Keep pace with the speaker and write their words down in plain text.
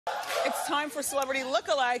It's time for celebrity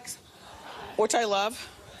lookalikes, which I love,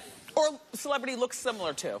 or celebrity looks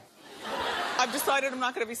similar to. I've decided I'm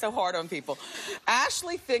not going to be so hard on people.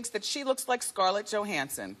 Ashley thinks that she looks like Scarlett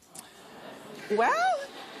Johansson. Well,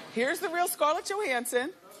 here's the real Scarlett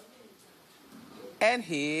Johansson. And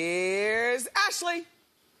here's Ashley.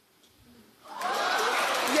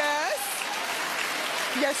 Yes.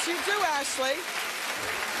 Yes, you do, Ashley.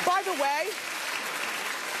 By the way,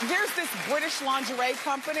 there's this British lingerie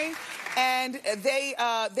company, and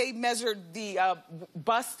they measured the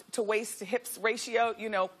bust to waist to hips ratio, you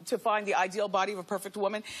know, to find the ideal body of a perfect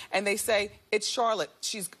woman. And they say, it's Charlotte.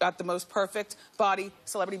 She's got the most perfect body,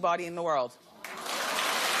 celebrity body in the world.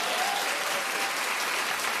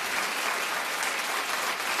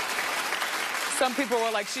 Some people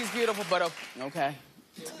were like, she's beautiful, but okay.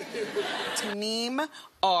 Taneem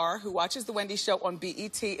R., who watches The Wendy Show on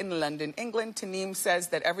BET in London, England. Taneem says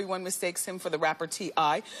that everyone mistakes him for the rapper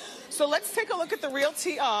T.I. So let's take a look at the real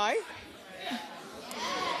T.I.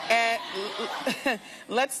 And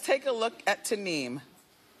let's take a look at Taneem.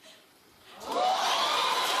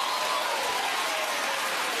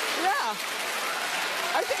 Yeah,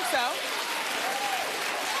 I think so.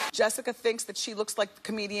 Jessica thinks that she looks like the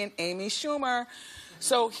comedian Amy Schumer.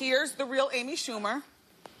 So here's the real Amy Schumer.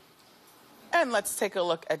 And let's take a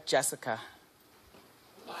look at Jessica.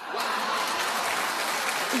 Yeah,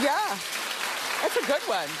 that's a good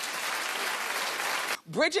one.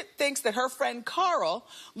 Bridget thinks that her friend Carl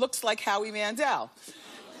looks like Howie Mandel.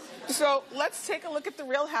 So let's take a look at the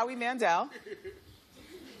real Howie Mandel.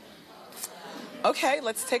 Okay,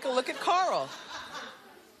 let's take a look at Carl.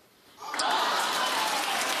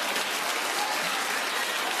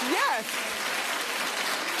 Yes,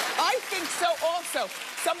 I think so also.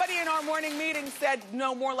 Somebody in our morning meeting said,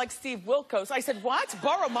 no, more like Steve Wilkos. I said, what?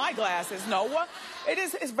 Borrow my glasses, Noah.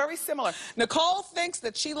 It's very similar. Nicole thinks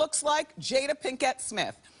that she looks like Jada Pinkett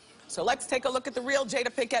Smith. So let's take a look at the real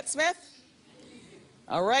Jada Pinkett Smith.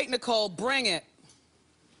 All right, Nicole, bring it.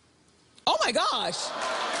 Oh, my gosh.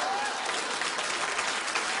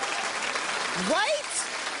 Right?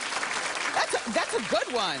 That's a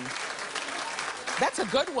good one. That's a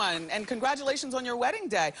good one, and congratulations on your wedding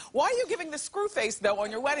day. Why are you giving the screw face, though,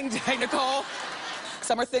 on your wedding day, Nicole?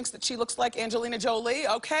 Summer thinks that she looks like Angelina Jolie.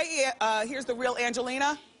 Okay, here's the real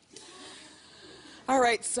Angelina. All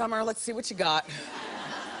right, Summer, let's see what you got.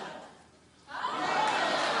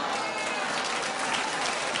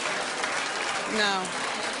 No.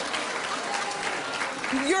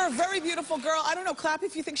 You're a very beautiful girl. I don't know, clap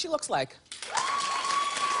if you think she looks like.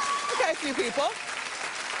 Okay, a few people.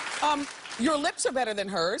 Your lips are better than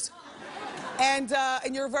hers, and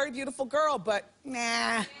you're a very beautiful girl, but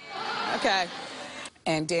nah. Okay.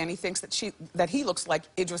 And Danny thinks that he looks like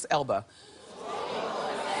Idris Elba.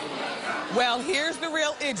 Well, here's the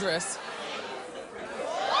real Idris.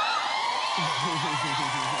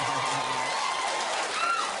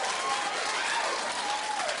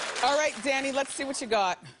 All right, Danny, let's see what you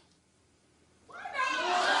got.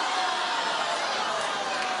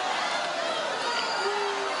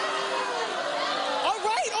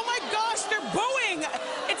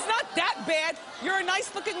 It's not that bad. You're a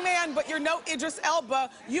nice-looking man, but you're no Idris Elba.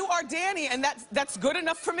 You are Danny, and that's good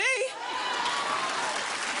enough for me.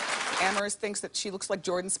 Amaris thinks that she looks like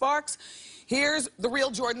Jordan Sparks. Here's the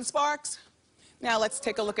real Jordan Sparks. Now let's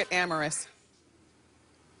take a look at Amaris.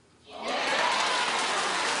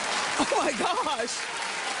 Oh, my gosh.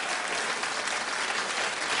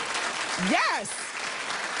 Yes.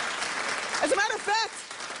 As a matter of fact,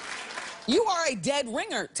 you are a dead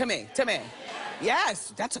ringer to me.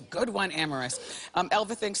 Yes, that's a good one, Amaris.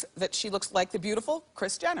 Elva thinks that she looks like the beautiful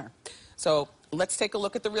Kris Jenner. So let's take a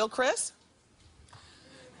look at the real Kris.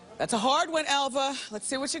 That's a hard one, Elva. Let's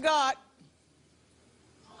see what you got.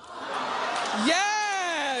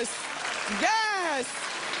 Yes! Yes!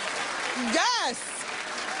 Yes!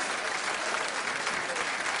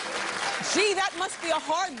 Gee, that must be a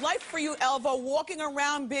hard life for you, Elva, walking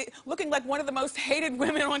around looking like one of the most hated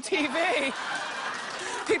women on TV.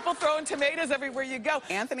 People throwing tomatoes everywhere you go.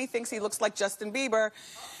 Anthony thinks he looks like Justin Bieber.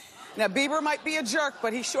 Now, Bieber might be a jerk,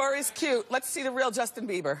 but he sure is cute. Let's see the real Justin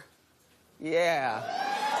Bieber. Yeah.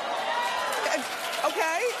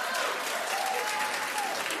 Okay.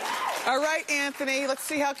 All right, Anthony, let's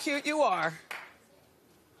see how cute you are.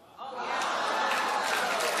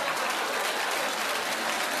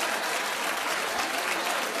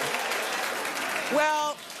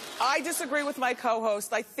 Well, I disagree with my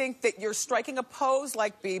co-host. I think that you're striking a pose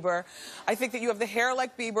like Bieber. I think that you have the hair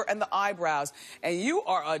like Bieber and the eyebrows. And you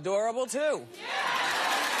are adorable, too. Yeah.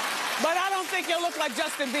 But I don't think you look like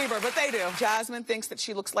Justin Bieber, but they do. Jasmine thinks that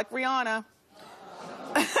she looks like Rihanna.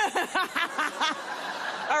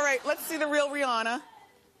 All right, let's see the real Rihanna.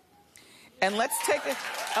 And let's take a,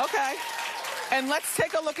 okay. And let's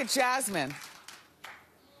take a look at Jasmine.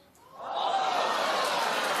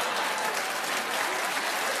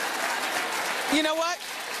 You know what?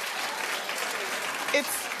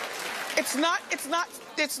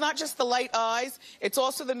 It's not just the light eyes, it's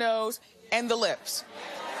also the nose and the lips.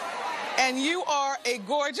 And you are a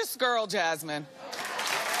gorgeous girl, Jasmine.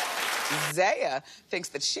 Zaya thinks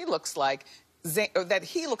that he looks like Zayn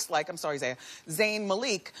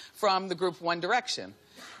Malik from the group One Direction.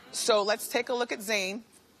 So let's take a look at Zayn.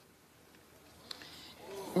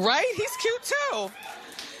 Right? He's cute too.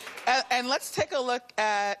 And let's take a look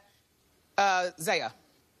at Zaya.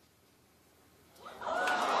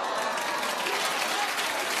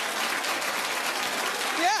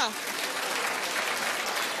 Yeah.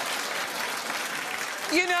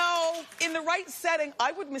 You know, in the right setting,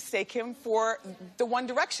 I would mistake him for the One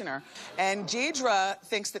Directioner. And Deidre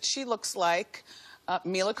thinks that she looks like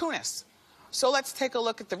Mila Kunis. So let's take a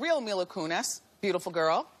look at the real Mila Kunis, beautiful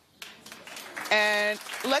girl. And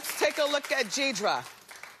let's take a look at Deidre.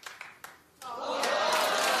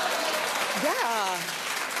 Yeah.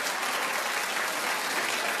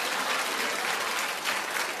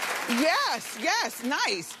 Yes, yes,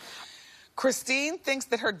 nice. Christine thinks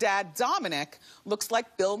that her dad, Dominic, looks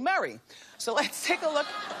like Bill Murray. So let's take a look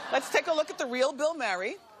at the real Bill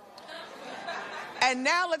Murray. And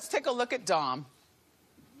now let's take a look at Dom.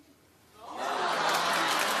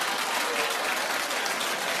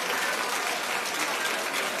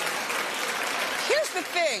 Here's the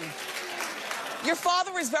thing. Your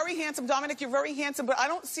father is very handsome. Dominic, you're very handsome, but I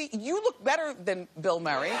don't see... You look better than Bill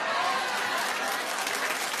Murray.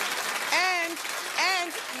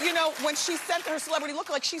 And, you know, when she sent her celebrity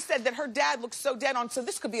lookalike, she said that her dad looks so dead on, so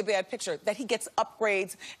this could be a bad picture, that he gets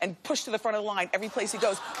upgrades and pushed to the front of the line every place he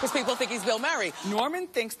goes because people think he's Bill Murray. Norman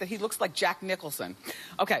thinks that he looks like Jack Nicholson.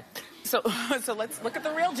 Okay, so let's look at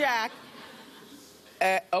the real Jack.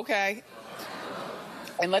 Okay.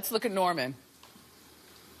 And let's look at Norman.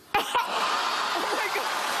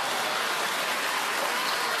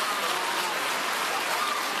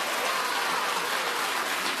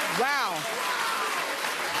 Wow.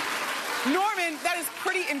 Norman, that is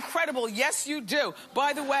pretty incredible. Yes, you do.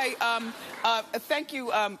 By the way, thank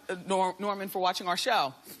you, Norman, for watching our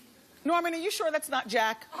show. Norman, are you sure that's not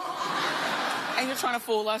Jack? And you're trying to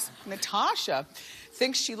fool us? Natasha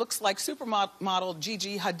thinks she looks like supermodel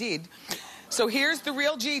Gigi Hadid. So here's the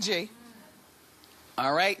real Gigi.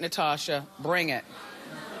 All right, Natasha, bring it.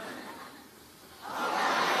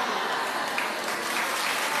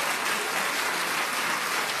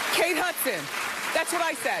 Kate Hudson. That's what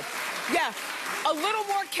I said. Yeah, a little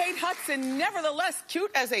more Kate Hudson, nevertheless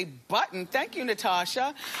cute as a button. Thank you,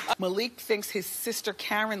 Natasha. Malik thinks his sister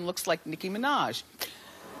Karen looks like Nicki Minaj.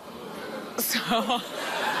 So,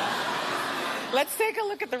 let's take a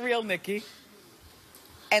look at the real Nicki.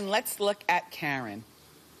 And let's look at Karen.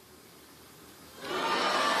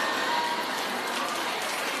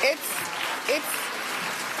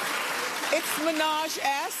 It's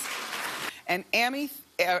Minaj-esque. And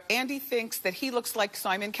Andy thinks that he looks like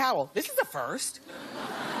Simon Cowell. This is a first.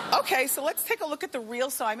 Okay, so let's take a look at the real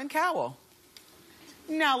Simon Cowell.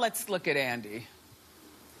 Now let's look at Andy.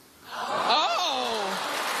 Oh!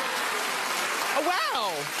 Oh,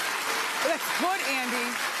 wow! That's good,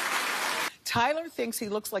 Andy. Tyler thinks he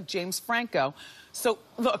looks like James Franco. So,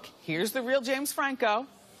 look, here's the real James Franco.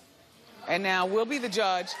 And now we'll be the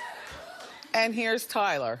judge. And here's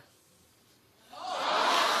Tyler.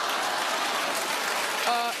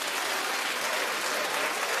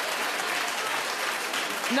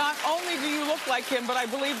 Not only do you look like him, but I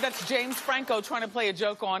believe that's James Franco trying to play a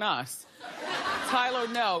joke on us. Tyler,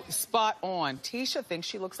 no, spot on. Tisha thinks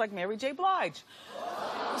she looks like Mary J. Blige.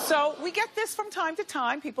 So we get this from time to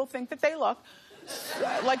time. People think that they look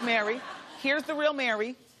like Mary. Here's the real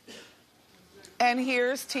Mary. And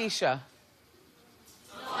here's Tisha.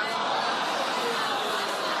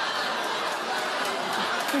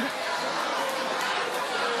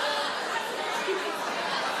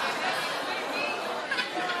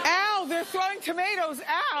 Ow, they're throwing tomatoes.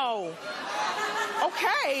 Ow.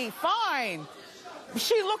 Okay, fine.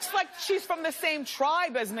 She looks like she's from the same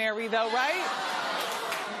tribe as Mary, though, right?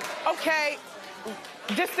 Okay,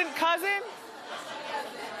 distant cousin?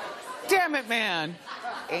 Damn it, man.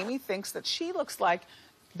 Amy thinks that she looks like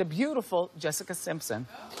the beautiful Jessica Simpson.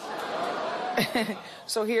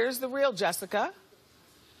 So here's the real Jessica.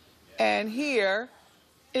 And here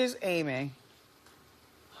is Amy.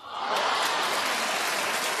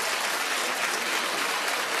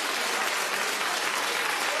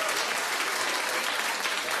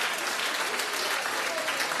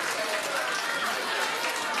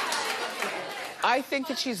 I think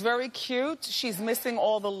that she's very cute. She's missing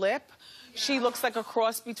all the lip. She looks like a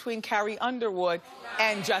cross between Carrie Underwood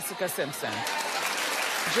and Jessica Simpson.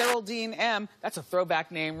 Geraldine M. That's a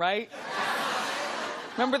throwback name, right?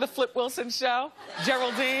 Remember the Flip Wilson show?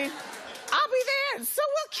 Geraldine? I'll be there, and so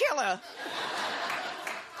will kill her.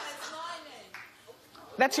 That's my name.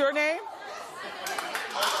 That's your name?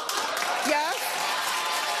 Yes?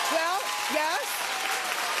 Well, yes?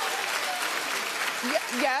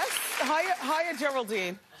 Yes? Hiya,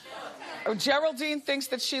 Geraldine. Oh, Geraldine thinks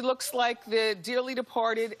that she looks like the dearly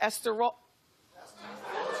departed Esther Roll,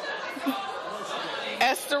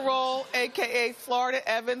 a.k.a. Florida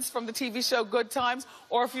Evans from the TV show Good Times.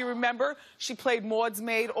 Or if you remember, she played Maud's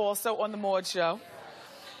maid also on the Maud show.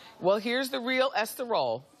 Well, here's the real Esther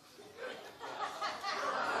Roll.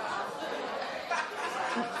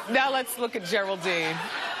 Now let's look at Geraldine.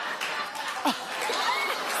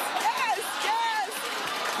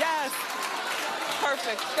 Yes.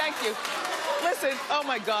 Perfect. Thank you. Listen, oh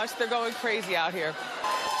my gosh, they're going crazy out here.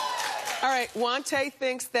 All right, Wante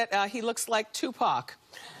thinks that he looks like Tupac.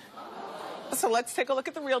 So let's take a look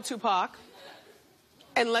at the real Tupac.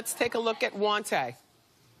 And let's take a look at Wante.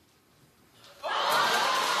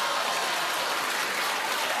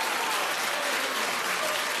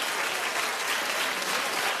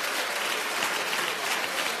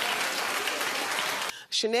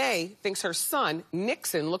 Shanae thinks her son,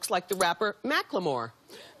 Nixon, looks like the rapper Macklemore.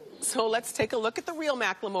 So let's take a look at the real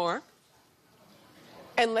Macklemore.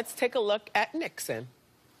 And let's take a look at Nixon.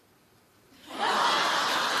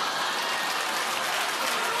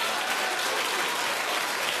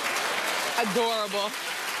 Adorable.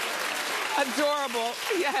 Adorable,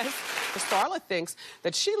 yes. Starla thinks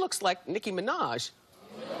that she looks like Nicki Minaj.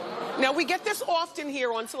 Now, we get this often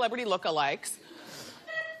here on Celebrity Lookalikes.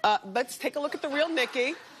 Let's take a look at the real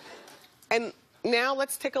Nicki. And now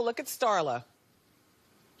let's take a look at Starla.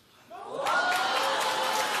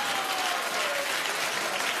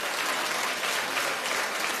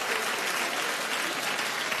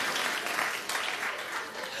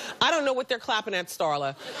 I don't know what they're clapping at,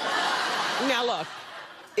 Starla. Now, look.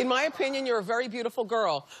 In my opinion, you're a very beautiful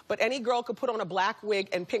girl, but any girl could put on a black wig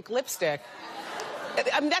and pink lipstick.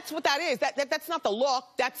 I mean, that's what that is. That's not the look.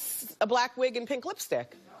 That's a black wig and pink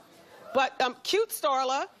lipstick. But cute,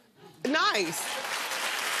 Starla. Nice.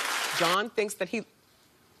 John thinks that he...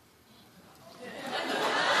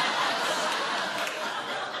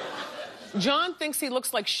 John thinks he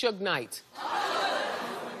looks like Suge Knight.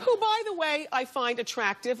 Who, by the way, I find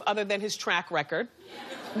attractive other than his track record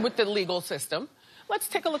with the legal system. Let's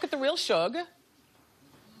take a look at the real Suge.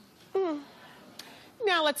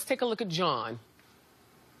 Now let's take a look at John.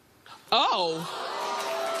 Oh.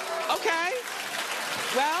 Okay.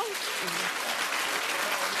 Well,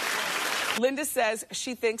 Linda says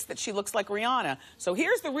she thinks that she looks like Rihanna. So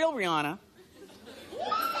here's the real Rihanna.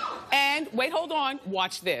 And, wait, hold on.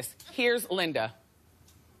 Watch this. Here's Linda.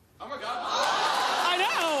 Oh, my God. I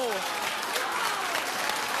know.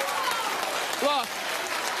 Look.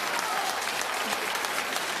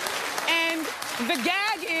 And the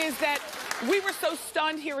gag is that we were so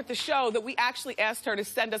stunned here at the show that we actually asked her to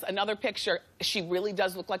send us another picture. She really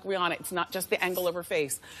does look like Rihanna. It's not just the angle of her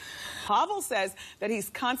face. Pavel says that he's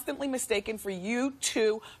constantly mistaken for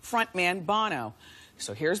U2 frontman Bono.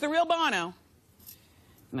 So here's the real Bono.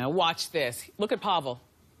 Now watch this. Look at Pavel.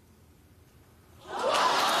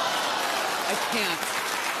 I can't.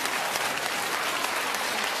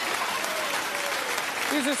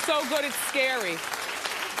 These are so good, it's scary.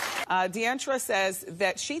 Deantra says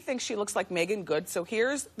that she thinks she looks like Megan Good. So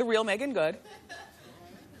here's the real Megan Good.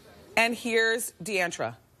 And here's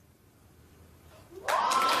Deantra.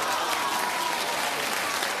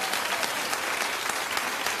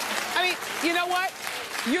 I mean, you know what?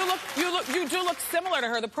 You do look similar to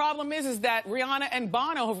her. The problem is that Rihanna and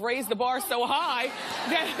Bono have raised the bar so high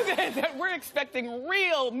that we're expecting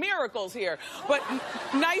real miracles here. But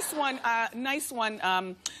nice one,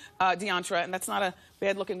 Deantra, and that's not a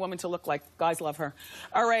bad-looking woman to look like. Guys love her.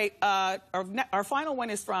 All right, our final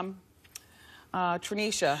one is from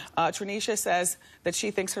Trinisha. Trinisha says that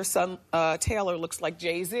she thinks her son Taylor looks like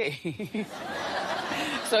Jay-Z.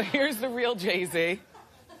 So here's the real Jay-Z.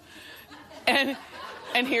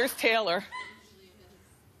 And here's Taylor.